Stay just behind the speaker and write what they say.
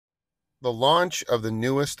The launch of the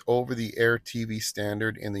newest over-the-air TV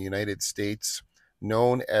standard in the United States,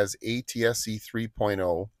 known as ATSC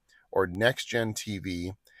 3.0 or NextGen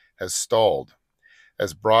TV, has stalled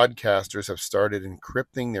as broadcasters have started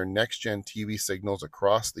encrypting their NextGen TV signals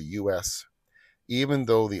across the US. Even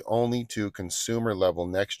though the only two consumer-level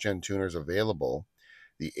NextGen tuners available,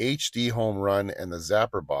 the HDhomerun and the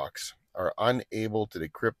Zapperbox, are unable to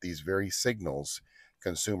decrypt these very signals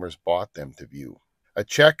consumers bought them to view. A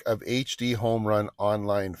check of HDhomerun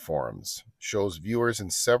online forums shows viewers in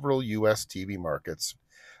several US TV markets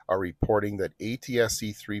are reporting that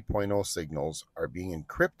ATSC 3.0 signals are being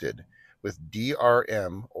encrypted with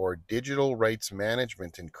DRM or Digital Rights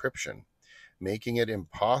Management Encryption, making it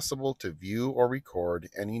impossible to view or record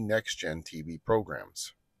any NextGen TV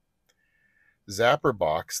programs.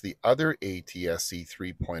 Zapperbox, the other ATSC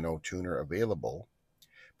 3.0 tuner available,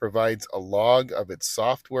 provides a log of its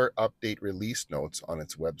software update release notes on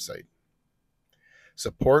its website.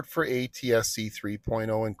 Support for ATSC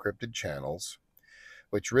 3.0 encrypted channels,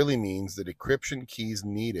 which really means the decryption keys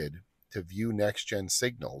needed to view NextGen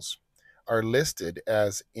signals, are listed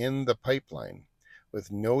as in the pipeline,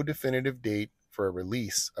 with no definitive date for a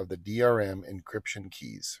release of the DRM encryption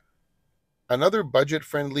keys. Another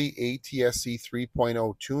budget-friendly ATSC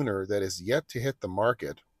 3.0 tuner that is yet to hit the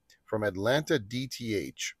market, from Atlanta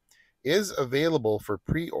DTH, is available for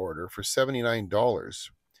pre-order for $79,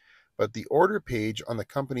 but the order page on the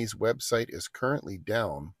company's website is currently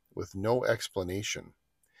down with no explanation,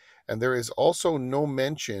 and there is also no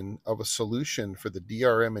mention of a solution for the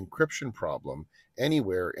DRM encryption problem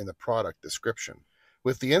anywhere in the product description.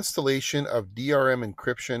 With the installation of DRM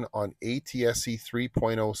encryption on ATSC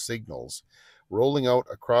 3.0 signals rolling out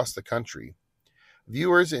across the country,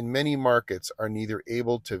 viewers in many markets are neither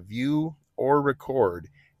able to view or record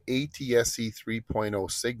ATSC 3.0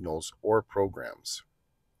 signals or programs.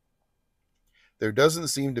 There doesn't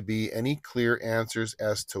seem to be any clear answers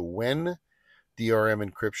as to when DRM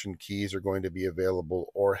encryption keys are going to be available,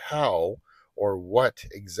 or how or what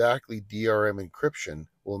exactly DRM encryption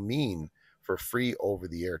will mean for free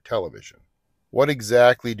over-the-air television. What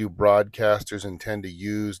exactly do broadcasters intend to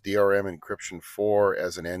use DRM encryption for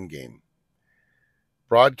as an endgame?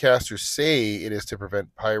 Broadcasters say it is to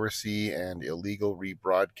prevent piracy and illegal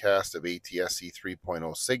rebroadcast of ATSC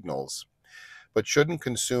 3.0 signals, but shouldn't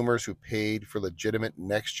consumers who paid for legitimate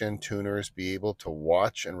NextGen tuners be able to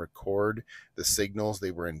watch and record the signals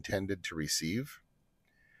they were intended to receive?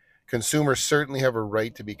 Consumers certainly have a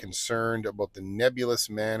right to be concerned about the nebulous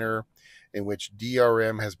manner in which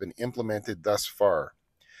DRM has been implemented thus far.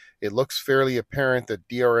 It looks fairly apparent that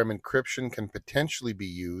DRM encryption can potentially be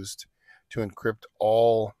used to encrypt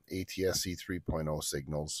all ATSC 3.0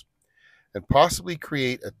 signals and possibly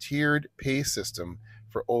create a tiered pay system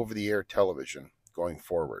for over-the-air television going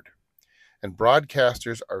forward. And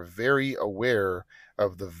broadcasters are very aware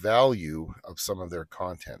of the value of some of their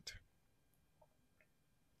content.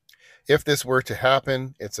 If this were to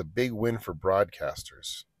happen, it's a big win for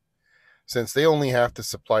broadcasters, since they only have to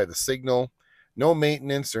supply the signal, no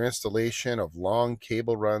maintenance or installation of long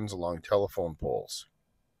cable runs along telephone poles.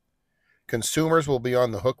 Consumers will be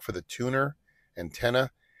on the hook for the tuner,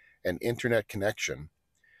 antenna, and internet connection,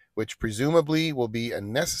 which presumably will be a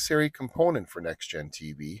necessary component for NextGen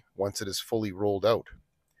TV once it is fully rolled out.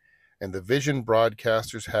 And the vision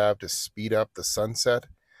broadcasters have to speed up the sunset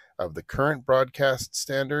of the current broadcast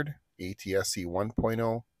standard, ATSC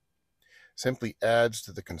 1.0, simply adds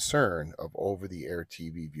to the concern of over-the-air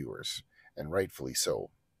TV viewers, and rightfully so.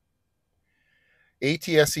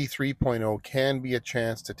 ATSC 3.0 can be a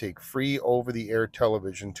chance to take free over-the-air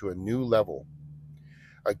television to a new level,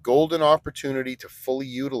 a golden opportunity to fully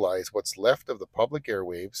utilize what's left of the public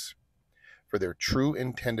airwaves for their true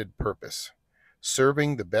intended purpose,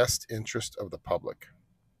 serving the best interest of the public.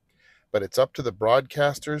 But it's up to the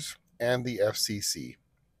broadcasters and the FCC.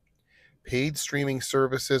 Paid streaming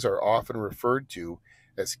services are often referred to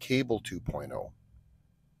as Cable 2.0.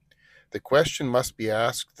 The question must be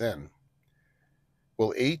asked then,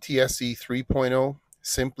 will ATSC 3.0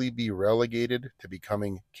 simply be relegated to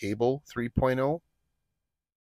becoming Cable 3.0?